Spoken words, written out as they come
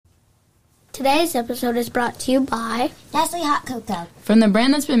Today's episode is brought to you by Nestle Hot Cocoa. From the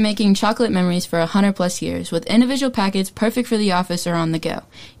brand that's been making chocolate memories for 100 plus years, with individual packets perfect for the office or on the go.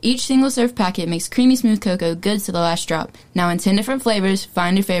 Each single-serve packet makes creamy smooth cocoa good to the last drop. Now in 10 different flavors,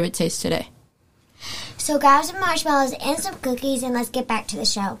 find your favorite taste today. So grab some marshmallows and some cookies and let's get back to the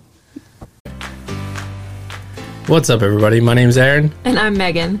show. What's up, everybody? My name's Aaron. And I'm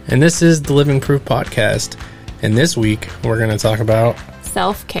Megan. And this is the Living Proof Podcast. And this week, we're going to talk about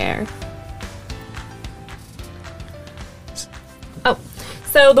self-care.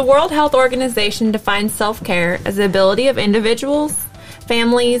 So the World Health Organization defines self-care as the ability of individuals,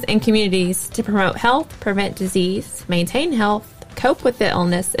 families, and communities to promote health, prevent disease, maintain health, cope with the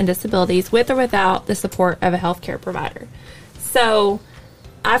illness and disabilities with or without the support of a healthcare provider. So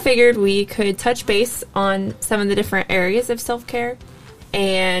I figured we could touch base on some of the different areas of self-care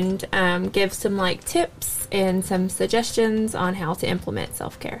and give some tips and some suggestions on how to implement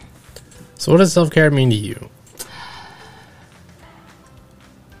self-care. So what does self-care mean to you?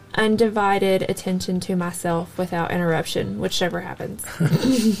 Undivided attention to myself without interruption, whichever happens.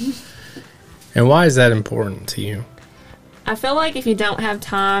 And why is that important to you? I feel like if you don't have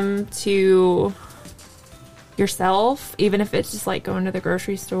time to yourself, even if it's just going to the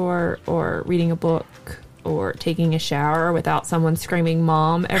grocery store or reading a book or taking a shower without someone screaming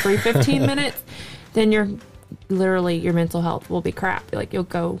mom every 15 minutes, then your mental health will be crap. You'll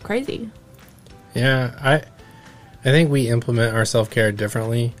go crazy. Yeah, I think we implement our self-care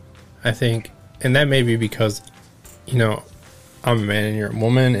differently. I think, and that may be because, I'm a man and you're a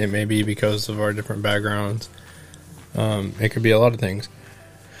woman. It may be because of our different backgrounds. It could be a lot of things.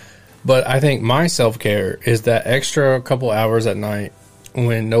 But I think my self-care is that extra couple hours at night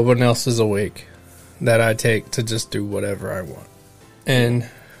when no one else is awake that I take to just do whatever I want. And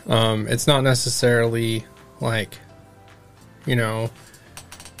it's not necessarily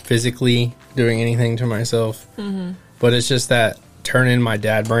physically doing anything to myself. Mm-hmm. But it's just that turning my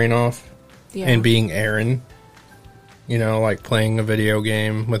dad brain off and being Aaron. Playing a video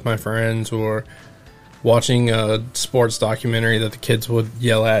game with my friends or watching a sports documentary that the kids would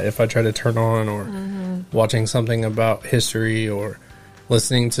yell at if I tried to turn on, or watching something about history, or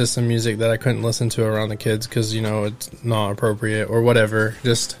listening to some music that I couldn't listen to around the kids because, it's not appropriate or whatever.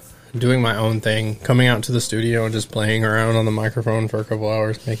 Just doing my own thing, coming out to the studio and just playing around on the microphone for a couple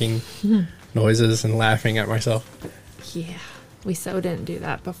hours, making noises and laughing at myself. Yeah, we so didn't do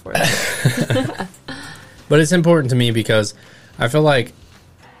that before that. But it's important to me because I feel like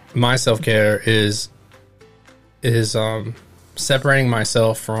my self-care is separating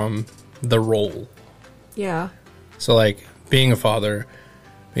myself from the role. Yeah. So being a father,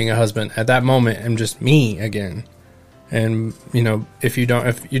 being a husband, at that moment I'm just me again. And if you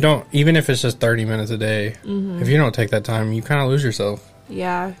don't even if it's just 30 minutes a day, if you don't take that time, you kind of lose yourself.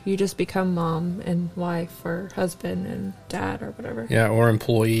 Yeah, you just become mom and wife or husband and dad or whatever. Yeah, or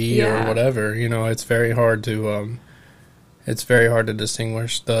employee or whatever. It's very hard to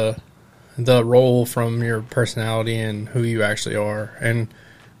distinguish the role from your personality and who you actually are. And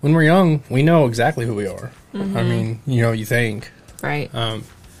when we're young, we know exactly who we are. Mm-hmm. I mean, you think. Right.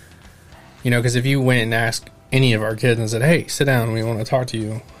 Because if you went and asked any of our kids and said, hey, sit down, we want to talk to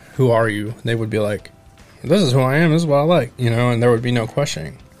you. Who are you? They would be like, this is who I am, this is what I like, and there would be no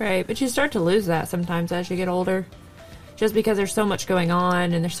questioning. Right, but you start to lose that sometimes as you get older. Just because there's so much going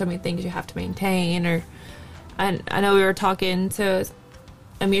on and there's so many things you have to maintain. And I know we were talking to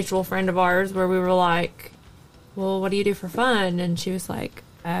a mutual friend of ours where we were like, well, what do you do for fun? And she was like,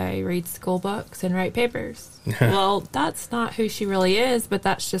 I read school books and write papers. Well, that's not who she really is, but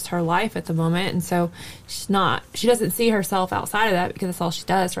that's just her life at the moment. And so she doesn't see herself outside of that because that's all she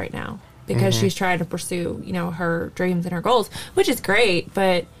does right now. Because she's trying to pursue, her dreams and her goals, which is great,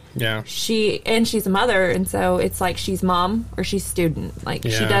 but she's a mother, and so it's she's mom or she's student.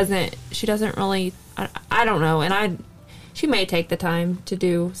 She doesn't really, I don't know, and she may take the time to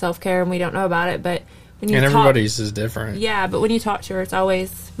do self-care and we don't know about it, but when you everybody's is different. Yeah, but when you talk to her, it's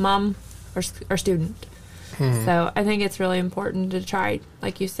always mom or student. So I think it's really important to try,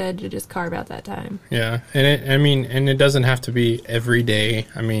 like you said, to just carve out that time. Yeah, and it doesn't have to be every day.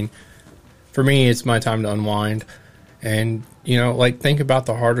 I mean, for me, it's my time to unwind and, think about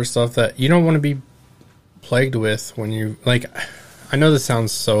the harder stuff that you don't want to be plagued with when you, I know this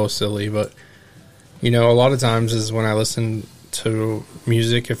sounds so silly, but, a lot of times is when I listen to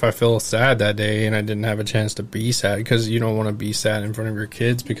music, if I feel sad that day and I didn't have a chance to be sad, because you don't want to be sad in front of your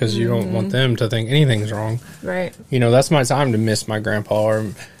kids because you don't want them to think anything's wrong. Right. That's my time to miss my grandpa or,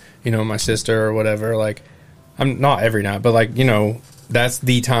 my sister or whatever. I'm not every night, but that's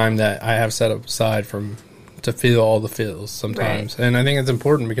the time that I have set aside to feel all the feels sometimes. Right. And I think it's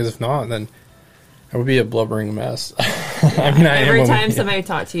important because if not, then I would be a blubbering mess. I mean, every time somebody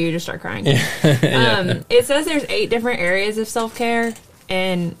talks to you, you just start crying. It says there's 8 different areas of self-care,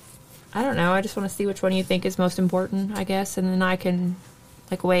 and I don't know. I just want to see which one you think is most important, I guess, and then I can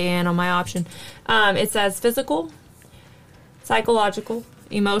like weigh in on my option. It says physical, psychological,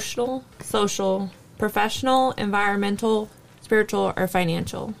 emotional, social, professional, environmental, spiritual, or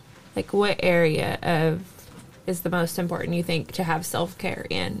financial. Like, what area is the most important, you think, to have self-care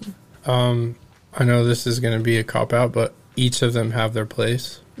in? I know this is going to be a cop-out, but each of them have their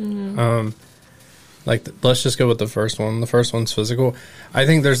place. Let's just go with the first one. The first one's physical. I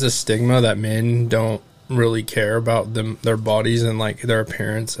think there's this stigma that men don't really care about their bodies and, like, their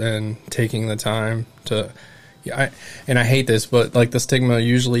appearance and taking the time to... I hate this, but, like, the stigma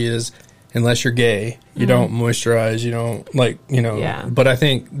usually is, unless you're gay, you don't moisturize, you don't, like, you know. Yeah. But I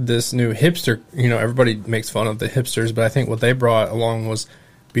think this new hipster, you know, everybody makes fun of the hipsters, but I think what they brought along was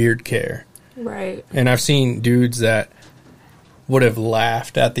beard care. Right. And I've seen dudes that would have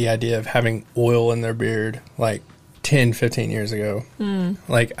laughed at the idea of having oil in their beard like 10, 15 years ago.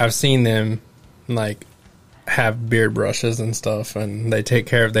 Like, I've seen them, like, have beard brushes and stuff, and they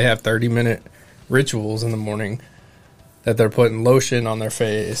have 30-minute rituals in the morning that they're putting lotion on their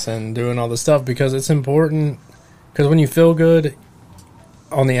face and doing all this stuff, because it's important. Because when you feel good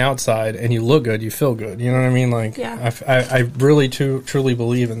on the outside and you look good, you feel good. You know what I mean? Like, yeah. I really truly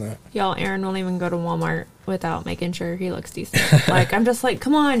believe in that. Y'all, Aaron won't even go to Walmart without making sure he looks decent. Like, I'm just like,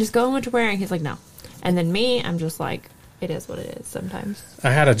 come on, just go in what you're wearing. He's like, no. And then me, I'm just like, it is what it is sometimes.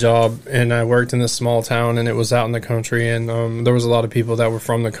 I had a job, and I worked in this small town, and it was out in the country, and there was a lot of people that were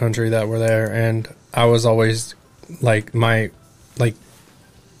from the country that were there, and I was always, like, they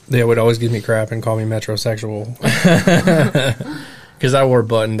would always give me crap and call me metrosexual. Because I wore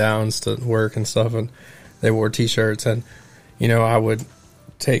button-downs to work and stuff, and they wore T-shirts, and, you know, I would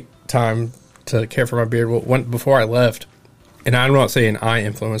take time to care for my beard. Well, before I left, and I'm not saying I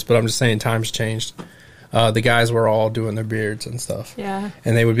influenced, but I'm just saying times changed. The guys were all doing their beards and stuff. Yeah.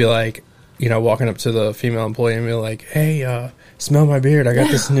 And they would be like, you know, walking up to the female employee and be like, hey, smell my beard. I got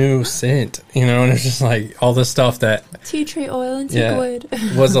this new scent, you know, and it's just like all this stuff that... Tea tree oil and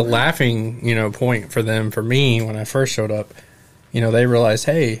teakwood. was a laughing, you know, point for them. For me, when I first showed up, you know, they realized,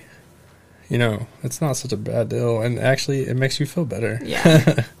 hey, you know, it's not such a bad deal. And actually, it makes you feel better.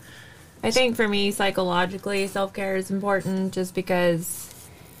 Yeah. I think for me, psychologically, self-care is important just because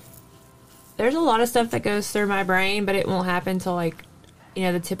there's a lot of stuff that goes through my brain, but it won't happen till, like, you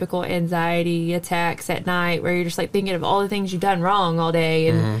know, the typical anxiety attacks at night where you're just, like, thinking of all the things you've done wrong all day.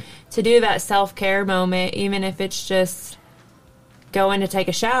 And to do that self-care moment, even if it's just going to take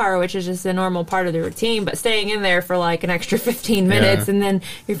a shower, which is just a normal part of the routine, but staying in there for, like, an extra 15 minutes, and then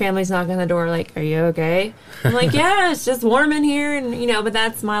your family's knocking on the door like, are you okay? I'm like, yeah, it's just warm in here, and, you know, but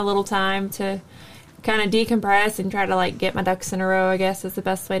that's my little time to kind of decompress and try to, like, get my ducks in a row, I guess is the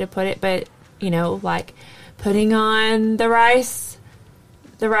best way to put it. But, you know, like, putting on the rice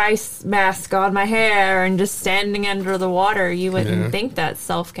mask on my hair and just standing under the water, you wouldn't think that's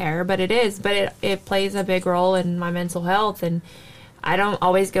self-care, but it is. But it plays a big role in my mental health, and I don't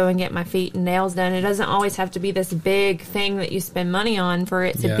always go and get my feet and nails done. It doesn't always have to be this big thing that you spend money on for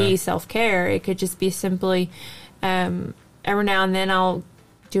it to be self-care. It could just be simply every now and then I'll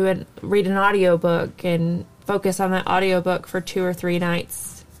read an audiobook and focus on that audiobook for 2 or 3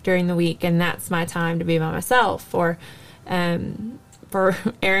 nights during the week, and that's my time to be by myself. Or Aaron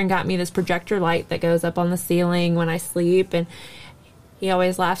got me this projector light that goes up on the ceiling when I sleep, and he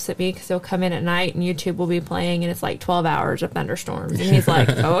always laughs at me because he'll come in at night and YouTube will be playing and it's like 12 hours of thunderstorms. And he's like,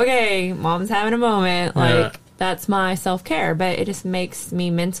 oh, okay, mom's having a moment. Like, that's my self-care. But it just makes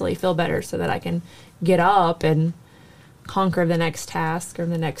me mentally feel better so that I can get up and conquer the next task or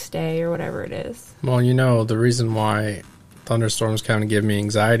the next day or whatever it is. Well, you know, the reason why thunderstorms kind of give me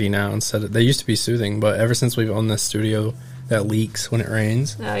anxiety now they used to be soothing, but ever since we've owned this studio that leaks when it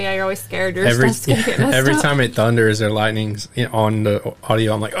rains. Oh, yeah, you're always scared your stuff's going to get messed every up. time it thunders or lightning's on the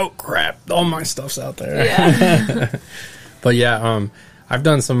audio, I'm like, oh, crap, all my stuff's out there. Yeah. But, yeah, I've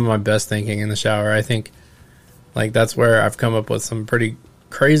done some of my best thinking in the shower. I think, like, that's where I've come up with some pretty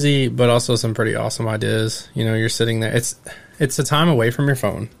crazy but also some pretty awesome ideas. You know, you're sitting there. It's a time away from your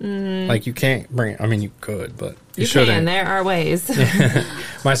phone. Mm-hmm. Like, you can't bring it. I mean, you could, but you shouldn't. There are ways.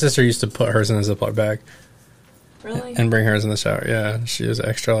 My sister used to put hers in a Ziploc bag. Really? And bring hers in the shower. Yeah, she was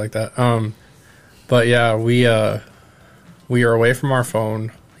extra like that. But yeah, we are away from our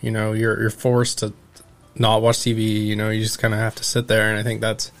phone. You know, you're forced to not watch TV. You know, you just kind of have to sit there. And I think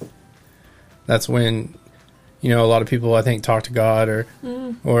that's when, you know, a lot of people I think talk to God or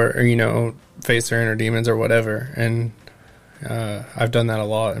you know, face their inner demons or whatever. And I've done that a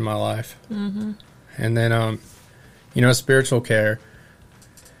lot in my life. Mm-hmm. And then, spiritual care.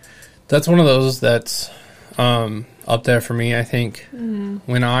 That's one of those that's up there for me. I think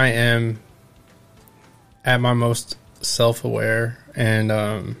when I am at my most self-aware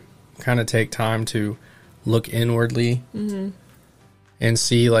and kind of take time to look inwardly and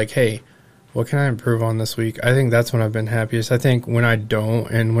see, like, hey, what can I improve on this week? I think that's when I've been happiest. I think when I don't,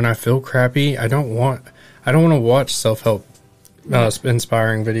 and when I feel crappy, I don't want to watch self-help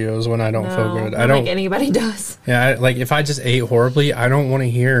inspiring videos when I don't feel good. I don't think anybody does. Yeah, like if I just ate horribly, I don't want to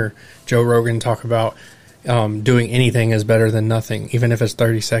hear Joe Rogan talk about doing anything is better than nothing, even if it's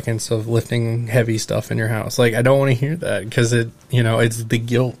 30 seconds of lifting heavy stuff in your house. Like, I don't want to hear that because it's the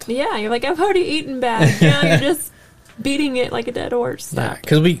guilt. Yeah, you're like, I've already eaten bad. You're just beating it like a dead horse. Yeah,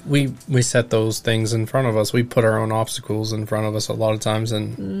 because we set those things in front of us. We put our own obstacles in front of us a lot of times,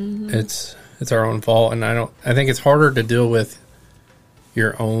 and it's our own fault. And I think it's harder to deal with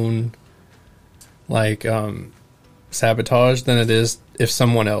your own sabotage than it is if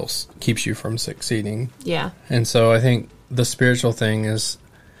someone else keeps you from succeeding. Yeah. And so I think the spiritual thing is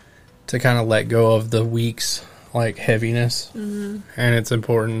to kind of let go of the week's heaviness. And it's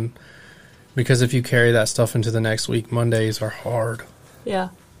important because if you carry that stuff into the next week, Mondays are hard. Yeah.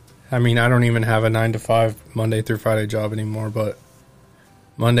 I mean, I don't even have a 9 to 5 Monday through Friday job anymore, but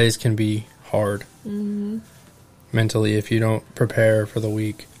Mondays can be hard mentally if you don't prepare for the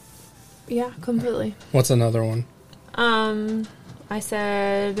week. Yeah, completely. What's another one? I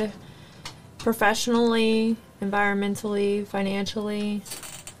said professionally, environmentally, financially,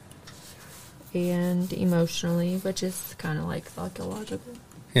 and emotionally, which is kind of like psychological.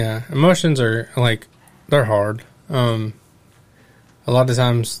 Yeah, emotions are they're hard. A lot of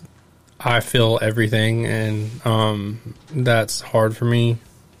times I feel everything, and that's hard for me,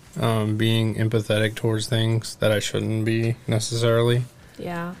 being empathetic towards things that I shouldn't be necessarily.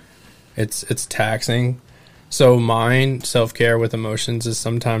 Yeah. It's taxing. So mine, self-care with emotions, is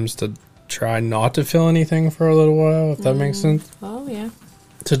sometimes to try not to feel anything for a little while, if that makes sense. Oh, yeah.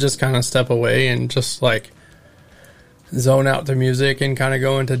 To just kind of step away and just zone out to music and kind of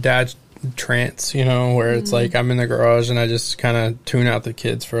go into dad trance, where it's I'm in the garage and I just kind of tune out the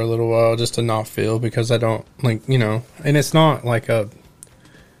kids for a little while just to not feel, because I don't and it's not like a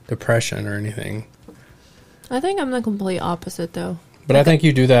depression or anything. I think I'm the complete opposite though. But I think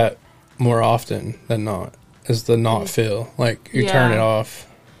you do that more often than not, is the not feel. You turn it off.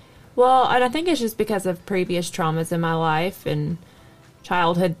 Well, and I think it's just because of previous traumas in my life and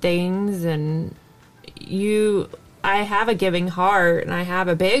childhood things, and I have a giving heart and I have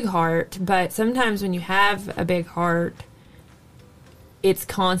a big heart, but sometimes when you have a big heart, it's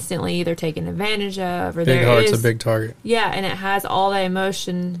constantly either taken advantage of, or big heart's a big target. Yeah, and it has all the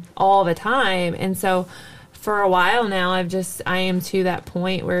emotion all the time. And so for a while now, I am to that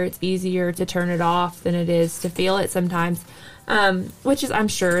point where it's easier to turn it off than it is to feel it sometimes, which is, I'm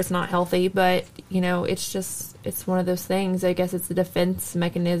sure it's not healthy, but it's one of those things. I guess it's a defense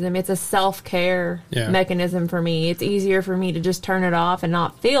mechanism. It's a self-care mechanism for me. It's easier for me to just turn it off and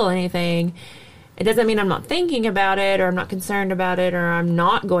not feel anything. It doesn't mean I'm not thinking about it, or I'm not concerned about it, or I'm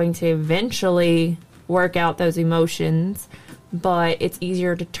not going to eventually work out those emotions. But it's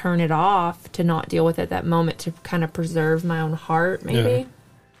easier to turn it off, to not deal with it that moment, to kind of preserve my own heart, maybe. Yeah.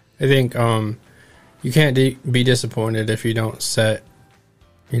 I think you can't be disappointed if you don't set,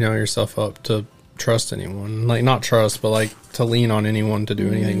 yourself up to trust anyone. Not trust, but to lean on anyone to do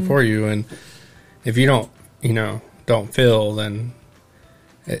anything for you. And if you don't feel, then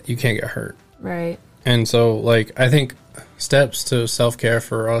you can't get hurt. Right. And so, I think steps to self-care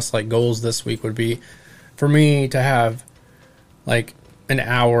for us, goals this week would be for me to have an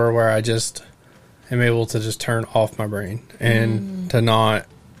hour where I just am able to just turn off my brain and to not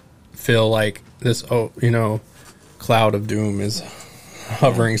feel like this, cloud of doom is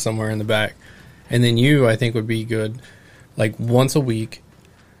hovering somewhere in the back. And then I think would be good, once a week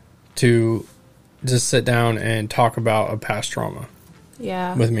to just sit down and talk about a past trauma.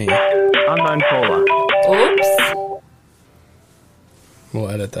 Yeah. With me. Unknown caller. Oops. We'll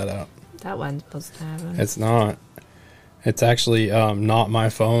edit that out. That wasn't supposed to happen. It's not. It's actually not my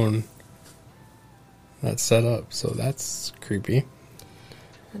phone that's set up, so that's creepy.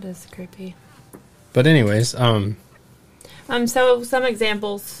 That is creepy. But anyways, so some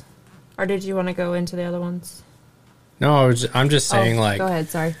examples, or did you want to go into the other ones? No, I'm just saying, go ahead,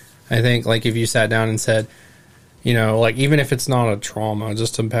 sorry. I think, if you sat down and said, even if it's not a trauma,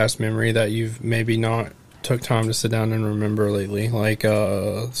 just a past memory that you've maybe not took time to sit down and remember lately,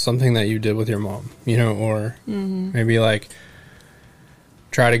 something that you did with your mom, or maybe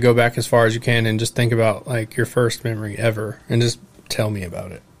try to go back as far as you can and just think about your first memory ever and just tell me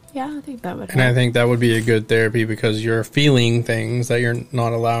about it. Yeah, I think that would help. And I think that would be a good therapy because you're feeling things that you're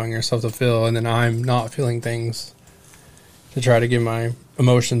not allowing yourself to feel, and then I'm not feeling things to try to give my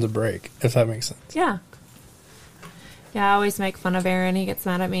emotions a break, if that makes sense. Yeah. Yeah, I always make fun of Aaron. He gets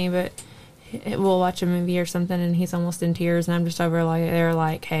mad at me, but we'll watch a movie or something, and he's almost in tears, and I'm just over like, they're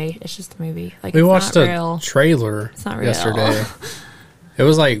like, hey, it's just a movie. Like, We it's watched not a real. trailer It's not real. yesterday. It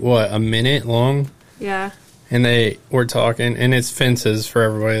was like, what, a minute long? Yeah. And they were talking, and it's Fences for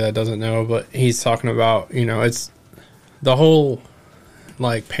everybody that doesn't know, but he's talking about, you know, it's the whole,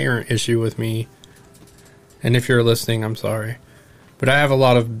 like, parent issue with me. And if you're listening, I'm sorry. But I have a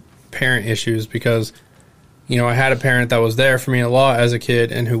lot of parent issues because, you know, I had a parent that was there for me a lot as a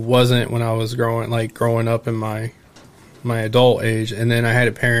kid and who wasn't when I was growing up in my adult age. And then I had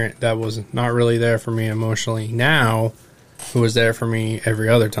a parent that was not really there for me emotionally now, who was there for me every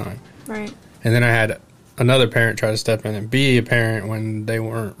other time. Right. And then I had another parent try to step in and be a parent when they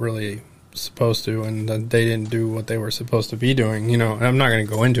weren't really supposed to, and they didn't do what they were supposed to be doing, you know. And I'm not going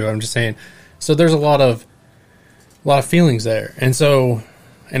to go into it. I'm just saying, so there's a lot of feelings there. And so,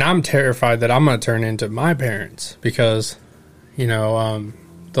 and I'm terrified that I'm going to turn into my parents because, you know,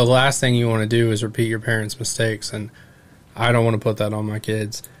 the last thing you want to do is repeat your parents' mistakes. And I don't want to put that on my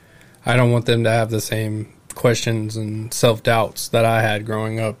kids. I don't want them to have the same questions and self-doubts that I had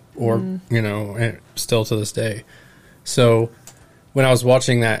growing up or, you know, and still to this day. So when I was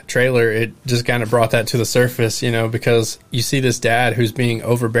watching that trailer, it just kind of brought that to the surface, you know, because you see this dad who's being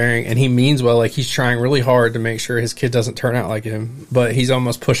overbearing and he means well, like he's trying really hard to make sure his kid doesn't turn out like him, but he's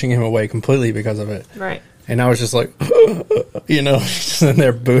almost pushing him away completely because of it. Right. And I was just like, you know, just in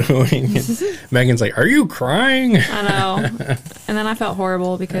there booing. And Megan's like, are you crying? I know. And then I felt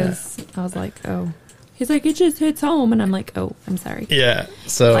horrible because I was like, oh. He's like, it just hits home. And I'm like, oh, I'm sorry. Yeah.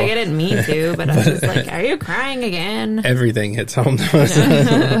 So Like, I didn't mean to, but I was just like, are you crying again? everything hits home to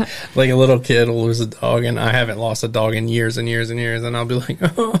us. Like a little kid will lose a dog, and I haven't lost a dog in years and years and years, and I'll be like,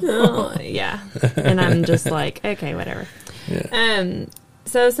 oh. Yeah. And I'm just like, okay, whatever. Yeah.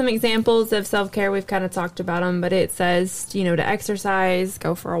 So some examples of self-care, we've kind of talked about them, but it says, you know, to exercise,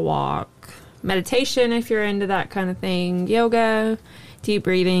 go for a walk, meditation if you're into that kind of thing, yoga, deep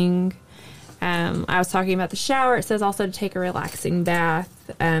breathing. I was talking about the shower. It says also to take a relaxing bath,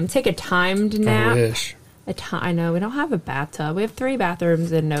 take a timed nap. I wish. I know we don't have a bathtub. We have 3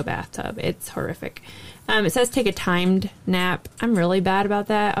 bathrooms and no bathtub. It's horrific. It says take a timed nap. I'm really bad about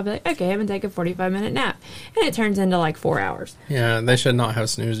that. I'll be like, okay, I'm going to take a 45-minute nap. And it turns into like 4 hours. Yeah, they should not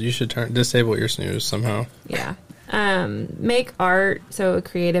have snooze. You should disable your snooze somehow. Yeah. Make art, so a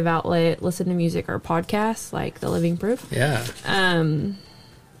creative outlet, listen to music or podcasts like The Living Proof. Yeah.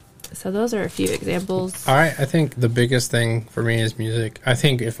 So those are a few examples. All right. I think the biggest thing for me is music. I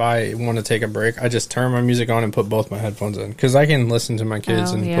think if I want to take a break, I just turn my music on and put both my headphones in. Because I can listen to my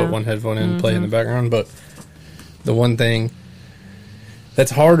kids and put one headphone in and play in the background. But the one thing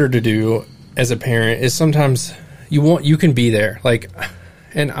that's harder to do as a parent is sometimes you can be there. Like,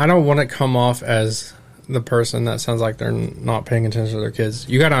 and I don't want to come off as the person that sounds like they're not paying attention to their kids.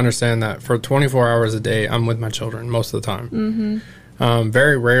 You got to understand that for 24 hours a day, I'm with my children most of the time. Mm-hmm.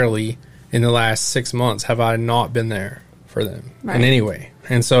 Very rarely in the last 6 months have I not been there for them in any way.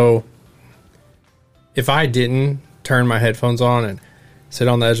 And so if I didn't turn my headphones on and sit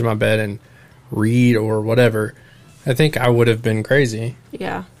on the edge of my bed and read or whatever, I think I would have been crazy.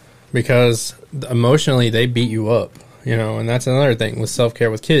 Yeah. Because emotionally they beat you up, you know, and that's another thing with self-care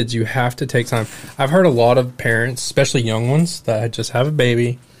with kids. You have to take time. I've heard a lot of parents, especially young ones that just have a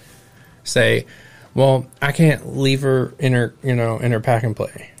baby, say, well, I can't leave her in her pack and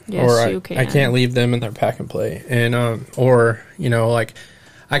play. Yes, or you can. I can't leave them in their pack and play. And, or, you know, like,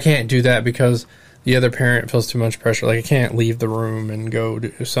 I can't do that because the other parent feels too much pressure. Like, I can't leave the room and go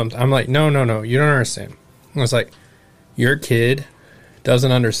do something. I'm like, no, you don't understand. I was like, your kid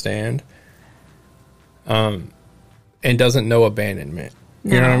doesn't understand, and doesn't know abandonment.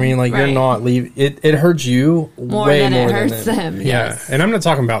 You know what I mean? Like, you're not leaving. It hurts you way more than it hurts them. Yeah. Yes. And I'm not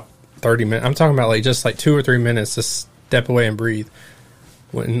talking about 30 minutes. I'm talking about like just like 2 or 3 minutes to step away and breathe.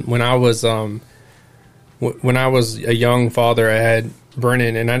 When I was when I was a young father, I had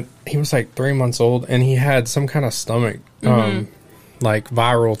Brennan, and he was like 3 months old, and he had some kind of stomach like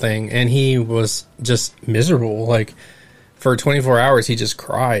viral thing, and he was just miserable. Like for 24 hours, he just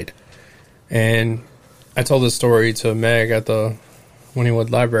cried. And I told this story to Meg at the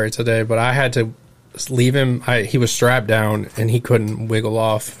Wynnewood Library today, but I had to leave him. He was strapped down and he couldn't wiggle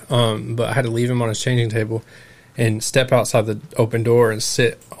off, but I had to leave him on his changing table and step outside the open door and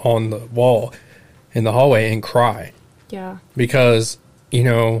sit on the wall in the hallway and cry. Yeah. Because, you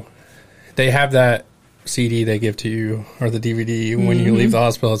know, they have that CD they give to you or the DVD when you leave the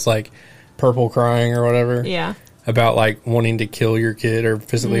hospital. It's like Purple Crying or whatever. Yeah. About like wanting to kill your kid or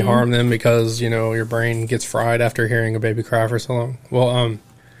physically harm them because, you know, your brain gets fried after hearing a baby cry for so long. Well,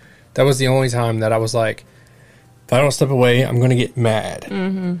 that was the only time that I was like, if I don't step away, I'm going to get mad.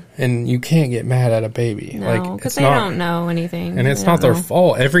 Mm-hmm. And you can't get mad at a baby. No, because they don't know anything. And it's not their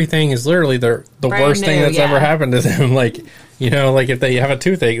fault. Everything is literally the worst thing that's ever happened to them. Like, you know, like if they have a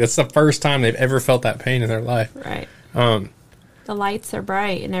toothache, that's the first time they've ever felt that pain in their life. Right. The lights are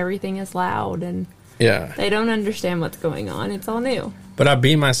bright and everything is loud and they don't understand what's going on. It's all new. But I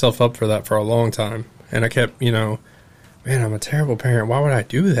beat myself up for that for a long time. And I kept, you know, man, I'm a terrible parent. Why would I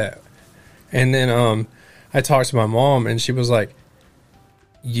do that? And then I talked to my mom and she was like,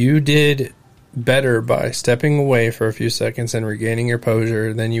 you did better by stepping away for a few seconds and regaining your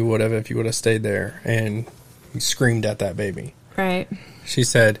posure than you would have if you would have stayed there and screamed at that baby. Right. She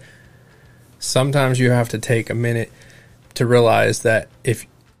said, sometimes you have to take a minute to realize that if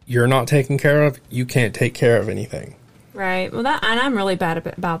you're not taken care of, you can't take care of anything. Right. Well, and I'm really bad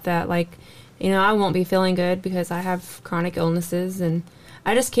about that. Like, you know, I won't be feeling good because I have chronic illnesses, and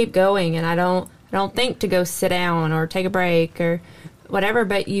I just keep going, and I don't think to go sit down or take a break or whatever.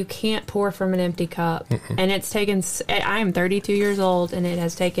 But you can't pour from an empty cup, and it's taken. I am 32 years old, and it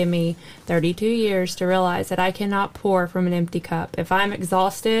has taken me 32 years to realize that I cannot pour from an empty cup. If I'm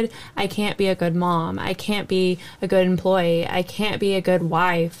exhausted, I can't be a good mom. I can't be a good employee. I can't be a good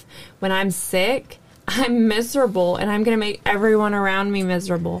wife. When I'm sick, I'm miserable, and I'm going to make everyone around me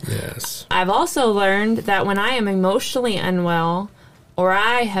miserable. Yes. I've also learned that when I am emotionally unwell, or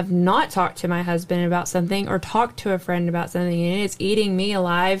I have not talked to my husband about something or talked to a friend about something and it's eating me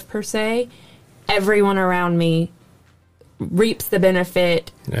alive per se, everyone around me reaps the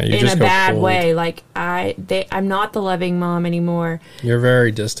benefit in a bad way. Like I'm not the loving mom anymore. You're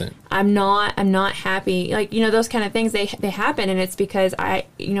very distant. I'm not happy. Like, you know, those kind of things, they happen, and it's because I,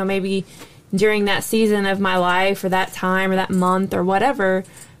 you know, maybe during that season of my life or that time or that month or whatever,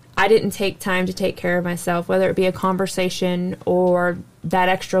 I didn't take time to take care of myself, whether it be a conversation or that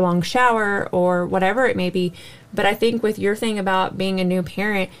extra long shower or whatever it may be. But I think with your thing about being a new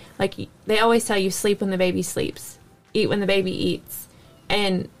parent, like they always tell you, sleep when the baby sleeps, eat when the baby eats.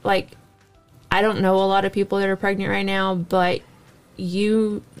 And like, I don't know a lot of people that are pregnant right now, but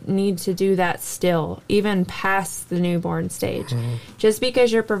you need to do that still, even past the newborn stage. Mm-hmm. Just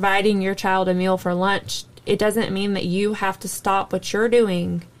because you're providing your child a meal for lunch, it doesn't mean that you have to stop what you're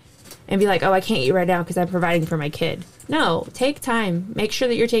doing and be like, oh, I can't eat right now because I'm providing for my kid. No, take time. Make sure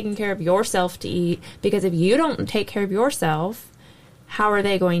that you're taking care of yourself to eat, because if you don't take care of yourself, how are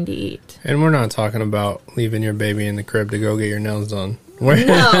they going to eat? And we're not talking about leaving your baby in the crib to go get your nails done.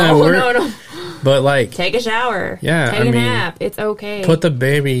 No. But like, take a shower. Yeah, take a nap. It's okay. Put the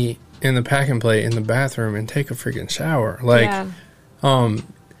baby in the packing plate in the bathroom and take a freaking shower. Like,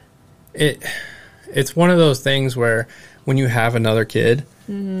 it's one of those things where when you have another kid,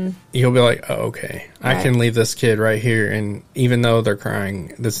 you'll be like, oh, okay, right. I can leave this kid right here, and even though they're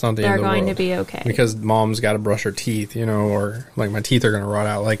crying, that's not the end of the world. They're going to be okay. Because mom's got to brush her teeth, you know, or like my teeth are going to rot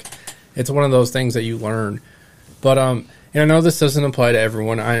out. Like, it's one of those things that you learn. But and I know this doesn't apply to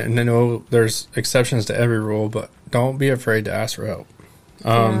everyone. I know there's exceptions to every rule, but don't be afraid to ask for help.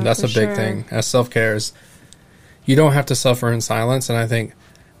 That's a big thing. As self-care is, you don't have to suffer in silence, and I think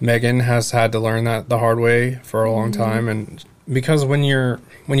Megan has had to learn that the hard way for a long time. And because when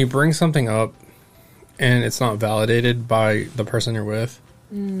you bring something up and it's not validated by the person you're with,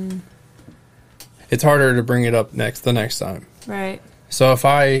 it's harder to bring it up the next time. Right. So if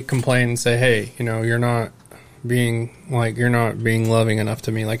I complain and say, hey, you know, you're not being loving enough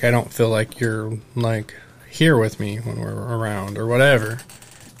to me, like I don't feel like you're like here with me when we're around or whatever,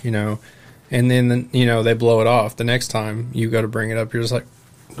 you know, and then, you know, they blow it off. The next time you go to bring it up, you're just like,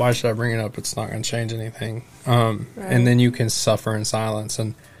 why should I bring it up? It's not going to change anything. Right. And then you can suffer in silence.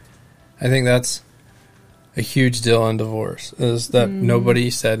 And I think that's a huge deal in divorce, is that nobody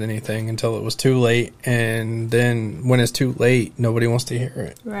said anything until it was too late. And then when it's too late, nobody wants to hear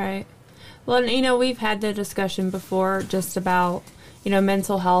it. Right. Well, you know, we've had the discussion before just about, you know,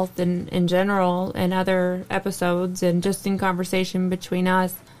 mental health in general and other episodes, and just in conversation between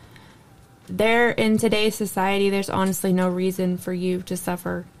us. In today's society, there's honestly no reason for you to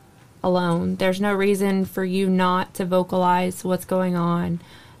suffer alone. There's no reason for you not to vocalize what's going on.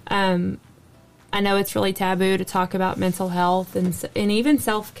 I know it's really taboo to talk about mental health and even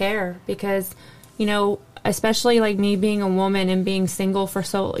self-care, because, you know, especially like me being a woman and being single for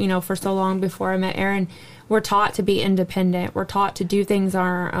so long before I met Aaron, we're taught to be independent. We're taught to do things on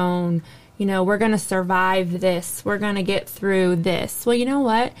our own. You know, we're going to survive this. We're going to get through this. Well, you know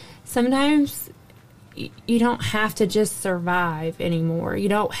what? Sometimes you don't have to just survive anymore. You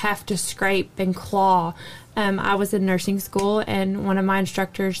don't have to scrape and claw. I was in nursing school, and one of my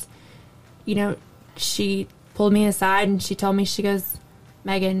instructors, she pulled me aside and she told me, she goes,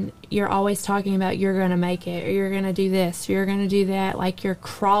 Megan, you're always talking about you're going to make it, or you're going to do this, or you're going to do that, like you're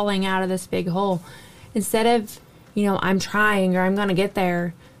crawling out of this big hole. Instead of, I'm trying, or I'm going to get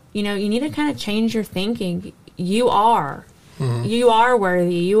there, you need to kind of change your thinking. You are. Mm-hmm. You are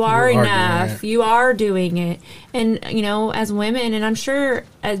worthy. You are enough. You are doing it. And, as women, and I'm sure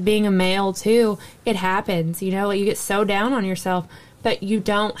as being a male too, it happens. You get so down on yourself. But you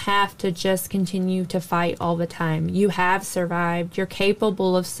don't have to just continue to fight all the time. You have survived. You're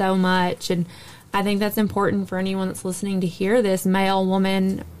capable of so much. And I think that's important for anyone that's listening to hear this, male,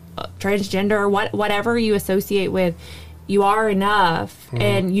 woman, transgender, whatever you associate with. You are enough,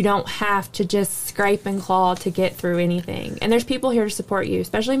 and you don't have to just scrape and claw to get through anything. And there's people here to support you,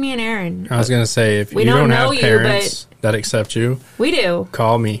 especially me and Aaron. I was going to say, if you don't have parents that accept you, we do.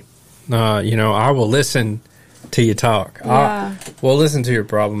 Call me. I will listen to you talk. Yeah. We'll listen to your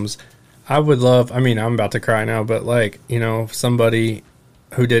problems. I would love, I'm about to cry now, but somebody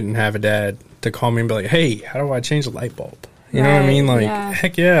who didn't have a dad to call me and be like, hey, how do I change the light bulb? You know what I mean?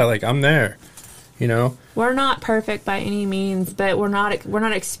 Heck yeah, I'm there. We're not perfect by any means, but we're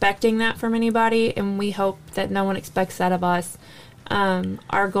not expecting that from anybody, and we hope that no one expects that of us.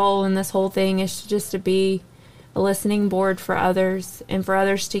 Our goal in this whole thing is just to be a listening board for others, and for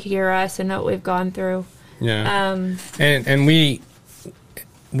others to hear us and know what we've gone through. Yeah. And we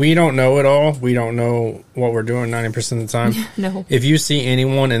don't know it all. We don't know what we're doing 90% of the time. No. If you see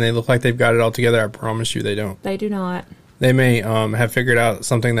anyone and they look like they've got it all together, I promise you they don't. They do not. They may have figured out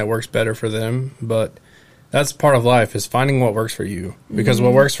something that works better for them, but that's part of life, is finding what works for you. Because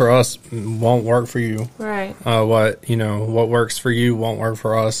what works for us won't work for you. Right. What works for you won't work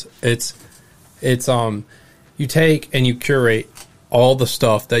for us. It's you take and you curate all the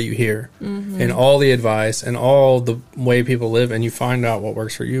stuff that you hear and all the advice and all the way people live, and you find out what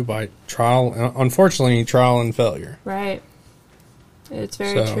works for you by trial and failure. Right. It's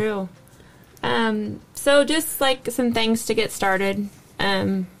very true. So just some things to get started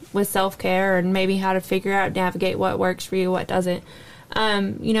with self-care, and maybe how to figure out, navigate what works for you, what doesn't.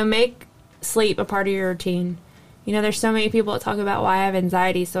 Make sleep a part of your routine. There's so many people that talk about, why I have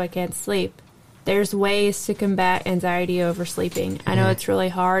anxiety, so I can't sleep. There's ways to combat anxiety over sleeping. I know it's really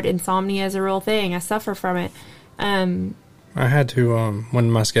hard. Insomnia is a real thing. I suffer from it. I had to, when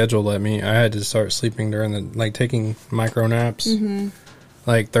my schedule let me, I had to start sleeping during taking micro naps. 2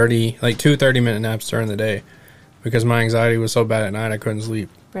 30-minute naps during the day, because my anxiety was so bad at night I couldn't sleep.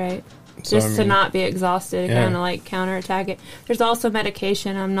 Right. Just to not be exhausted, kind of counterattack it. There's also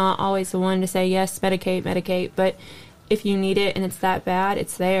medication. I'm not always the one to say, yes, medicate, but if you need it and it's that bad,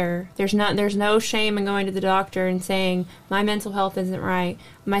 it's there. There's no shame in going to the doctor and saying, my mental health isn't right,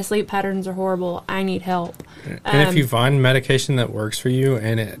 my sleep patterns are horrible, I need help. And if you find medication that works for you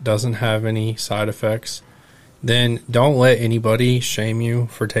and it doesn't have any side effects, then don't let anybody shame you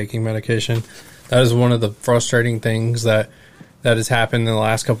for taking medication. That is one of the frustrating things that has happened in the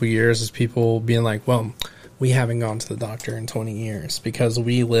last couple of years, is people being like, well, we haven't gone to the doctor in 20 years because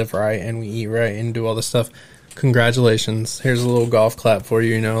we live right and we eat right and do all this stuff. Congratulations. Here's a little golf clap for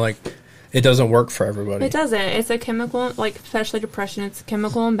you. It doesn't work for everybody. It doesn't. It's a chemical, especially depression, it's a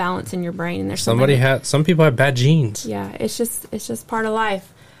chemical imbalance in your brain. And there's some people have bad genes. Yeah, it's just part of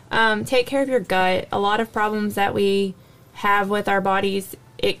life. Take care of your gut. A lot of problems that we have with our bodies,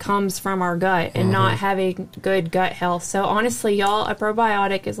 it comes from our gut and not having good gut health. So honestly, y'all, a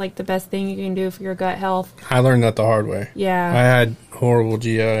probiotic is the best thing you can do for your gut health. I learned that the hard way. Yeah. I had horrible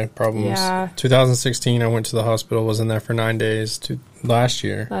GI problems. Yeah. 2016, I went to the hospital, was in there for 9 days. Last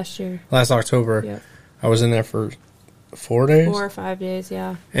October. Yep. I was in there for 4 days? 4 or 5 days,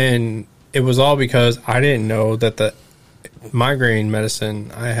 yeah. And it was all because I didn't know that the migraine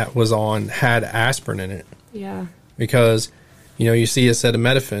medicine I was on had aspirin in it. Yeah. Because you see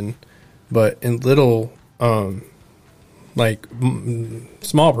acetaminophen, but in little,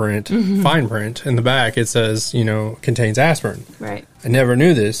 small print, fine print in the back, it says, contains aspirin. Right. I never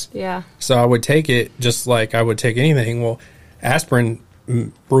knew this. Yeah. So I would take it just like I would take anything. Well, aspirin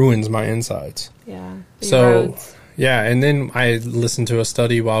ruins my insides. Yeah. Yeah. And then I listened to a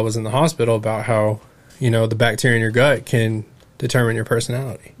study while I was in the hospital about how, the bacteria in your gut can determine your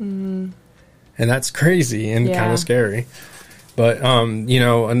personality. Mm-hmm. And that's crazy and kind of scary. But,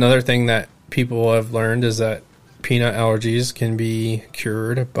 another thing that people have learned is that peanut allergies can be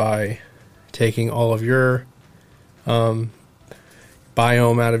cured by taking all of your biome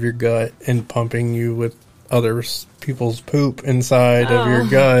out of your gut and pumping you with other people's poop inside of your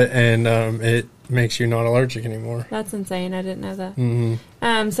gut. And it makes you not allergic anymore. That's insane. I didn't know that.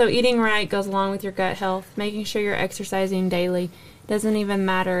 Mm-hmm. So eating right goes along with your gut health. Making sure you're exercising daily. Doesn't even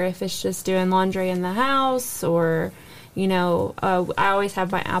matter if it's just doing laundry in the house or, you know, I always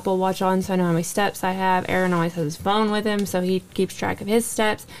have my Apple Watch on so I know how many steps I have. Aaron always has his phone with him so he keeps track of his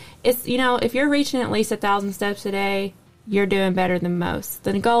steps. It's, you know, if you're reaching at least 1,000 steps a day, you're doing better than most.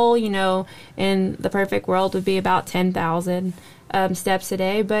 The goal, you know, in the perfect world would be about 10,000 steps a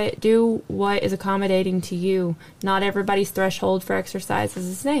day, but do what is accommodating to you. Not everybody's threshold for exercise is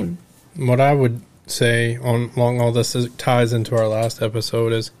the same. What I would say along all this ties into our last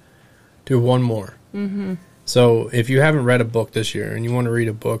episode is do one more. Mm-hmm. So if you haven't read a book this year and you want to read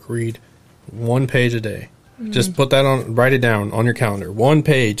a book, read 1 page a day. Mm-hmm. Just put that on, write it down on your calendar. 1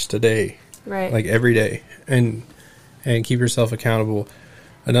 page today, right? Like every day, and keep yourself accountable.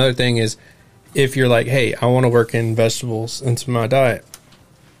 Another thing is, if you're like, hey, I want to work in vegetables into my diet,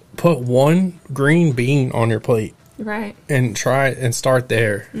 put 1 green bean on your plate. Right. And try and start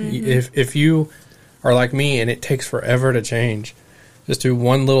there. Mm-hmm. If you are like me and it takes forever to change, just do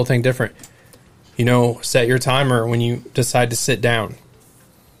one little thing different. You know, set your timer when you decide to sit down.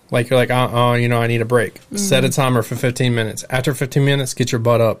 Like you're like, you know, I need a break. Mm-hmm. Set a timer for 15 minutes. After 15 minutes, get your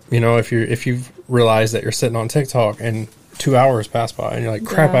butt up. You know, if you've realized that you're sitting on TikTok and 2 hours pass by and you're like,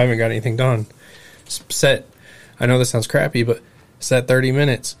 crap, I haven't got anything done. Set, I know this sounds crappy, but set 30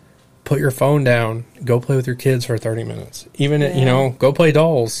 minutes. Put your phone down. Go play with your kids for 30 minutes. Even, you know, go play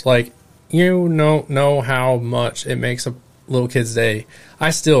dolls. Like, you know how much it makes a little kid's day.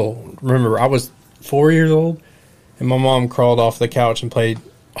 I still remember I was 4 years old and my mom crawled off the couch and played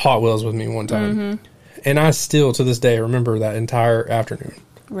Hot Wheels with me one time. Mm-hmm. And I still, to this day, remember that entire afternoon.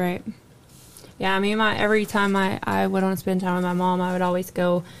 Right. Yeah, I mean, every time I would want to spend time with my mom, I would always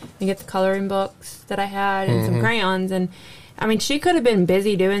go and get the coloring books that I had and some crayons. And, I mean, she could have been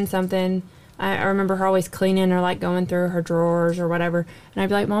busy doing something. I remember her always cleaning or, like, going through her drawers or whatever. And I'd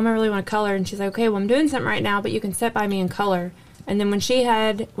be like, Mom, I really want to color. And she's like, okay, well, I'm doing something right now, but you can sit by me and color. And then when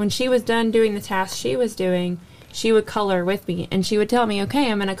she was done doing the task she was doing, she would color with me. And she would tell me, okay,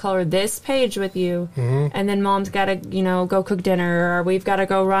 I'm going to color this page with you. Mm-hmm. And then Mom's got to, you know, go cook dinner, or we've got to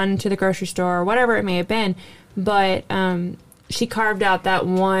go run to the grocery store, or whatever it may have been. But she carved out that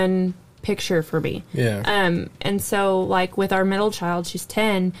one picture for me. Yeah. And so, like, with our middle child, she's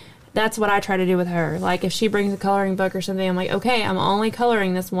 10, that's what I try to do with her. Like, if she brings a coloring book or something, I'm like, okay, I'm only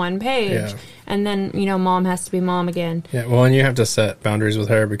coloring this one page. Yeah. And then, you know, Mom has to be Mom again. Yeah, well, and you have to set boundaries with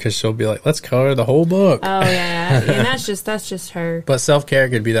her because she'll be like, let's color the whole book. Oh, yeah. And that's just her. But self-care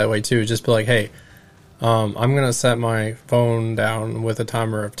could be that way, too. Just be like, hey, I'm going to set my phone down with a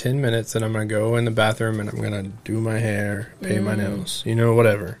timer of 10 minutes, and I'm going to go in the bathroom, and I'm going to do my hair, paint my nails, you know,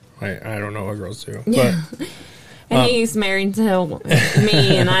 whatever. I don't know what girls do. But... And he's married to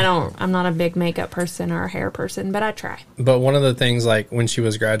me, and I'm not a big makeup person or a hair person, but I try. But one of the things, like, when she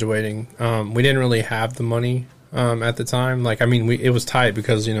was graduating, we didn't really have the money at the time. Like, I mean, it was tight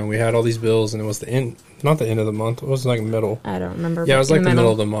because, you know, we had all these bills, and it was the end, not the end of the month. It was like middle. I don't remember. Yeah, it was like the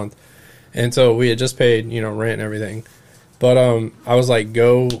middle of the month. And so we had just paid, you know, rent and everything. But I was like,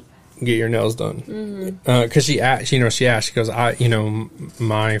 go get your nails done. Because she asked, she goes,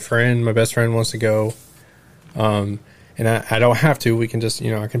 my best friend wants to go. And I don't have to. We can just,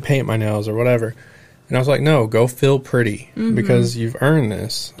 I can paint my nails or whatever. And I was like, no, go feel pretty because you've earned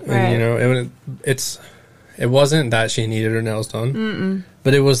this. Right. And, it wasn't that she needed her nails done,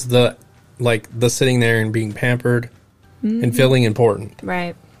 but it was the sitting there and being pampered and feeling important.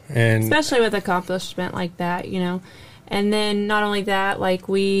 Right. And especially with accomplishment like that, And then not only that,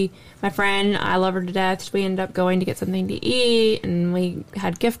 my friend, I love her to death. We ended up going to get something to eat, and we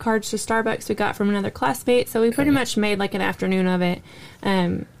had gift cards to Starbucks we got from another classmate. So we pretty much made like an afternoon of it.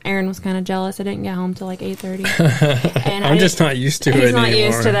 Aaron was kind of jealous. I didn't get home till like 8:30. And I'm just not used to it anymore. He's not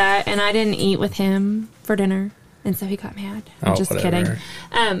used to that, and I didn't eat with him for dinner. And so he got mad. I'm just kidding.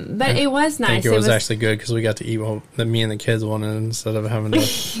 But it was nice. I think it was actually good because we got to eat what me and the kids wanted instead of having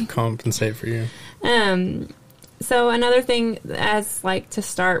to compensate for you. So another thing, as to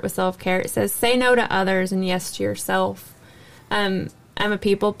start with self-care, it says, say no to others and yes to yourself. I'm a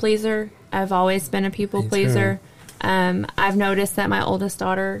people pleaser. I've always been a people pleaser. I've noticed that my oldest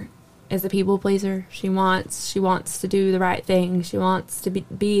daughter is a people pleaser. She wants to do the right thing. She wants to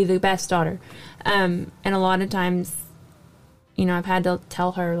be the best daughter. And a lot of times, I've had to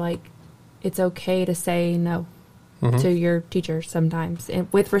tell her, it's okay to say no to your teacher sometimes, and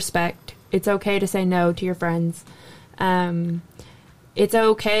with respect. It's okay to say no to your friends. It's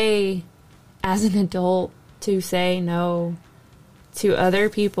okay as an adult to say no to other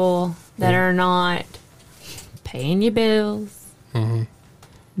people that are not paying your bills.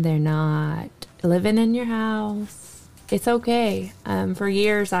 They're not living in your house. It's okay. For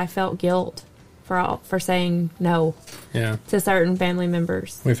years, I felt guilt for saying no to certain family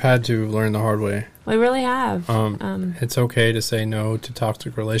members. We've had to learn the hard way. We really have. It's okay to say no to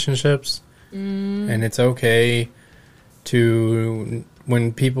toxic relationships. And it's okay to,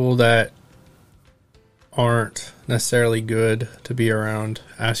 when people that aren't necessarily good to be around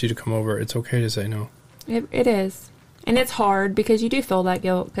ask you to come over, it's okay to say no. It is. And it's hard because you do feel that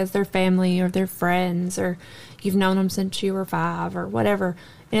guilt because they're family or they're friends or you've known them since you were 5 or whatever.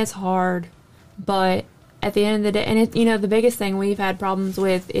 And it's hard. But at the end of the day, and it, you know, the biggest thing we've had problems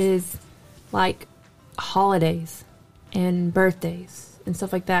with is like holidays and birthdays and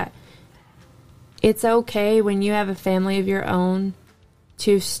stuff like that. It's okay when you have a family of your own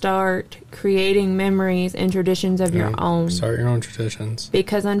to start creating memories and traditions of your own. Start your own traditions.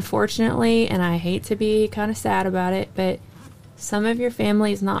 Because unfortunately, and I hate to be kind of sad about it, but some of your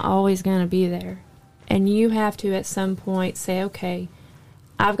family is not always going to be there. And you have to at some point say, okay,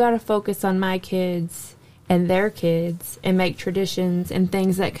 I've got to focus on my kids and their kids and make traditions and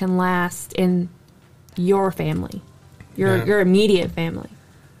things that can last in your family, your immediate family.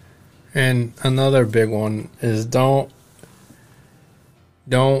 And another big one is don't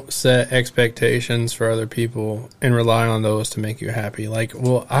set expectations for other people and rely on those to make you happy. Like,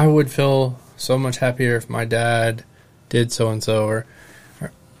 well, I would feel so much happier if my dad did so and so, or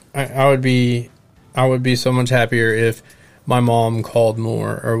I would be so much happier if my mom called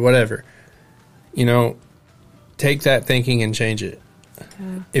more or whatever. You know, take that thinking and change it.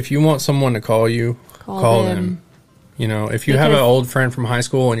 Okay. If you want someone to call you, call them. You know, if you have an old friend from high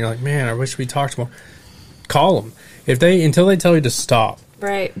school and you're like, man, I wish we talked more, call them. Until they tell you to stop.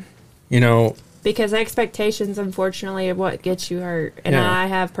 Right. You know. Because expectations, unfortunately, are what gets you hurt. And I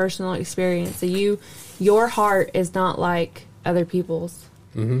have personal experience. So your heart is not like other people's.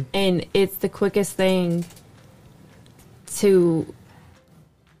 Mm-hmm. And it's the quickest thing to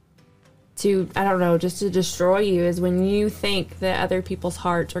I don't know, just to destroy you is when you think that other people's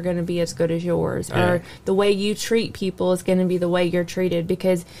hearts are going to be as good as yours, or the way you treat people is going to be the way you're treated.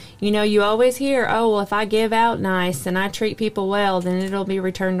 Because, you know, you always hear, oh, well, if I give out nice and I treat people well, then it'll be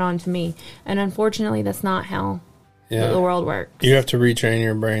returned on to me. And unfortunately, that's not how the world works. You have to retrain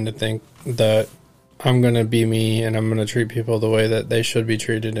your brain to think that I'm going to be me and I'm going to treat people the way that they should be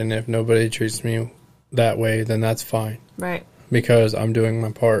treated. And if nobody treats me that way, then that's fine. Right. Because I'm doing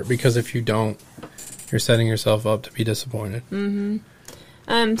my part. Because if you don't, you're setting yourself up to be disappointed.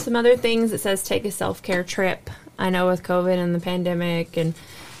 Mm-hmm. Some other things, it says take a self-care trip. I know with COVID and the pandemic and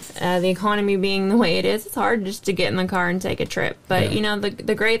the economy being the way it is, it's hard just to get in the car and take a trip. But, you know,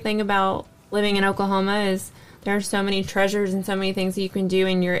 the great thing about living in Oklahoma is there are so many treasures and so many things that you can do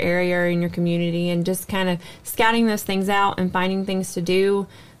in your area or in your community, and just kind of scouting those things out and finding things to do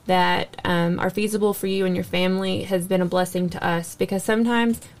that are feasible for you and your family has been a blessing to us, because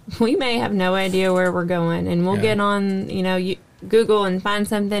sometimes we may have no idea where we're going, and we'll get on, you know, Google and find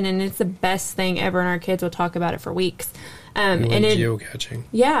something, and it's the best thing ever, and our kids will talk about it for weeks. And geocaching.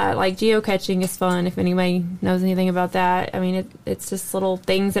 Yeah, like geocaching is fun if anybody knows anything about that. I mean, it's just little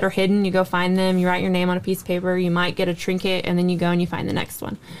things that are hidden. You go find them, you write your name on a piece of paper, you might get a trinket, and then you go and you find the next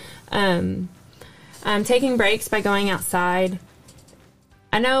one. Taking breaks by going outside.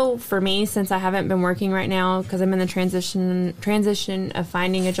 I know for me, since I haven't been working right now because I'm in the transition of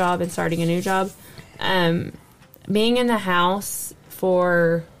finding a job and starting a new job, being in the house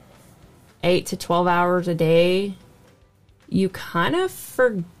for 8 to 12 hours a day, you kind of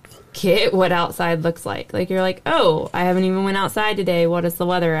forget what outside looks like. Like, you're like, oh, I haven't even went outside today. What is the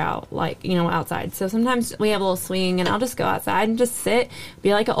weather out like, you know, outside? So sometimes we have a little swing, and I'll just go outside and just sit,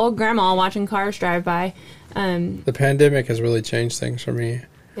 be like an old grandma watching cars drive by. The pandemic has really changed things for me.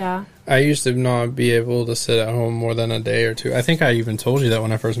 Yeah. I used to not be able to sit at home more than a day or two. I think I even told you that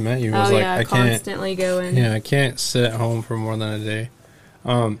when I first met you. I was like, I constantly going. Yeah, I can't sit at home for more than a day.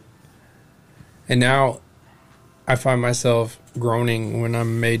 And now I find myself groaning when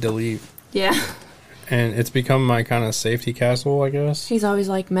I'm made to leave. Yeah. And it's become my kind of safety castle, I guess. He's always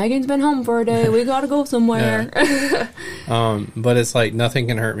like, Megan's been home for a day. We got to go somewhere. But it's like nothing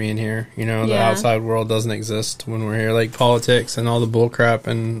can hurt me in here. You know, the outside world doesn't exist when we're here. Like politics and all the bullcrap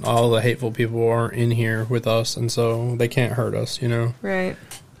and all the hateful people aren't in here with us. And so they can't hurt us, you know? Right.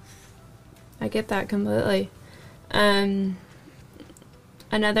 I get that completely.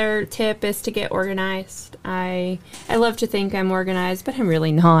 Another tip is to get organized. I love to think I'm organized, but I'm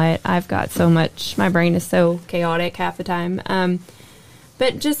really not. I've got so much. My brain is so chaotic half the time.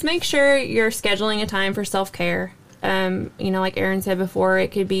 But just make sure you're scheduling a time for self-care. You know, like Aaron said before,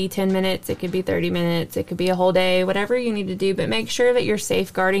 it could be 10 minutes, it could be 30 minutes, it could be a whole day, whatever you need to do. But make sure that you're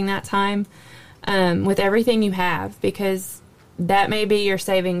safeguarding that time. with everything you have, because that may be your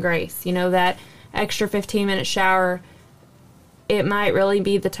saving grace. You know, that extra 15-minute shower, it might really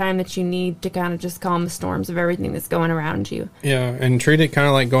be the time that you need to kind of just calm the storms of everything that's going around you. Yeah, and treat it kind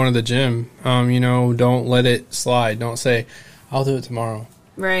of like going to the gym. You know, don't let it slide. Don't say, I'll do it tomorrow.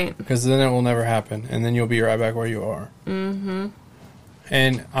 Right. Because then it will never happen, and then you'll be right back where you are. Mm-hmm.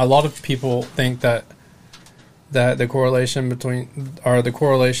 And a lot of people think that the correlation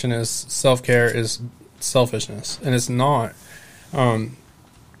is self-care is selfishness, and it's not.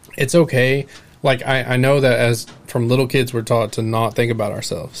 It's okay. Like, I know that as from little kids, we're taught to not think about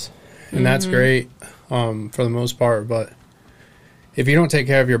ourselves, and that's great for the most part. But if you don't take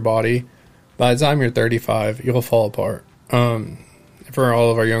care of your body, by the time you're 35, you'll fall apart. For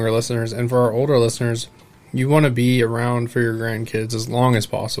all of our younger listeners and for our older listeners, you want to be around for your grandkids as long as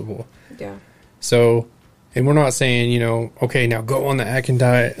possible. Yeah. So, and we're not saying, you know, okay, now go on the Atkins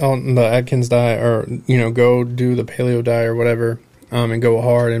diet, or, you know, go do the paleo diet or whatever, and go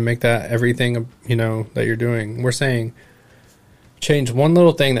hard and make that everything, you know, that you're doing. We're saying change one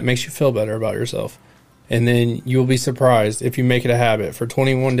little thing that makes you feel better about yourself. And then you'll be surprised if you make it a habit for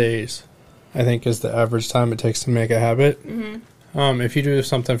 21 days, I think is the average time it takes to make a habit. Mm-hmm. If you do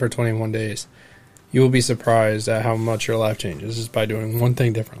something for 21 days, you will be surprised at how much your life changes just by doing one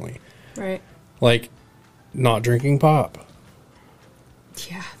thing differently. Right. Like not drinking pop.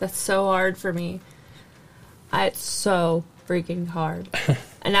 Yeah, that's so hard for me. It's so freaking hard.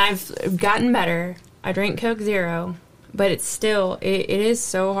 And I've gotten better. I drink Coke Zero, but it's still, it is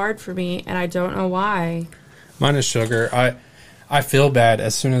so hard for me, and I don't know why. Mine is sugar. I feel bad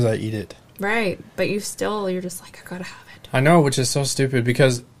as soon as I eat it. Right, but you're just like, I gotta have it. I know, which is so stupid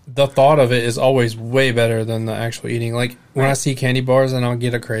because the thought of it is always way better than the actual eating. Like, when I see candy bars and I'll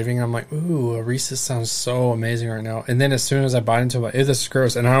get a craving, I'm like, ooh, a Reese's sounds so amazing right now. And then as soon as I bite into it, I'm like, ew, this is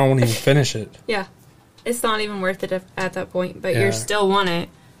gross, and I don't even finish it. Yeah. It's not even worth it at that point, but you still want it.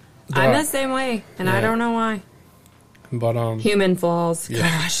 I'm the same way, and I don't know why. But human flaws. Yeah.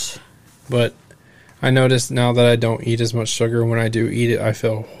 Gosh. But I notice now that I don't eat as much sugar, when I do eat it, I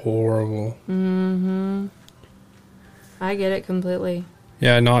feel horrible. Mm-hmm. I get it completely.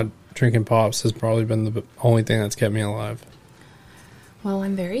 Yeah, not drinking pops has probably been the only thing that's kept me alive. Well,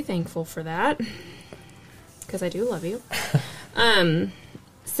 I'm very thankful for that, because I do love you.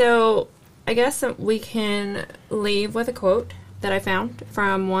 So I guess we can leave with a quote that I found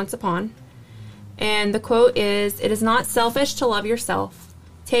from Once Upon. And the quote is, "It is not selfish to love yourself.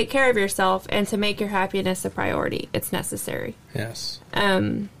 Take care of yourself, and to make your happiness a priority. It's necessary." Yes.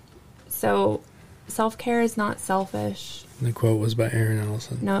 So self-care is not selfish. The quote was by Aaron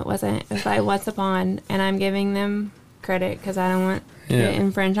Allison. No, it wasn't. It was by Once Upon, and I'm giving them credit because I don't want to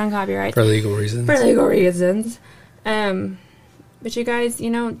infringe on copyright. For legal reasons. But you guys, you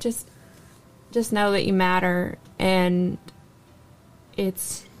know, just know that you matter, and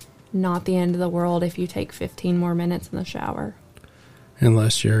it's not the end of the world if you take 15 more minutes in the shower.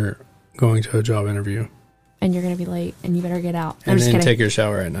 Unless you're going to a job interview. And you're going to be late, and you better get out. And then take your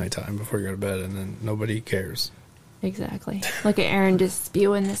shower at nighttime before you go to bed, and then nobody cares. Exactly. Look at Aaron just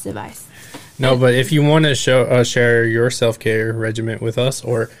spewing this advice. No, but if you want to share your self-care regimen with us,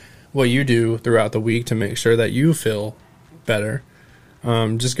 or what you do throughout the week to make sure that you feel better,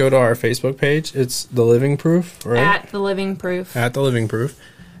 just go to our Facebook page. It's The Living Proof, right? At The Living Proof. At The Living Proof.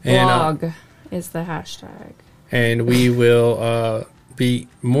 And, blog is the hashtag. And we will be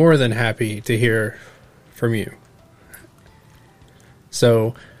more than happy to hear from you.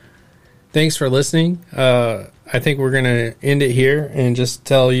 So, thanks for listening. I think we're going to end it here and just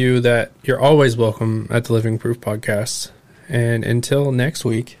tell you that you're always welcome at the Living Proof Podcast. And until next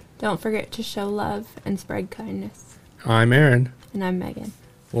week, don't forget to show love and spread kindness. I'm Aaron. And I'm Megan.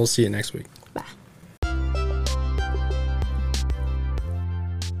 We'll see you next week. Bye.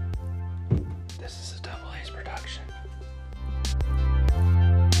 This is a Double A's production.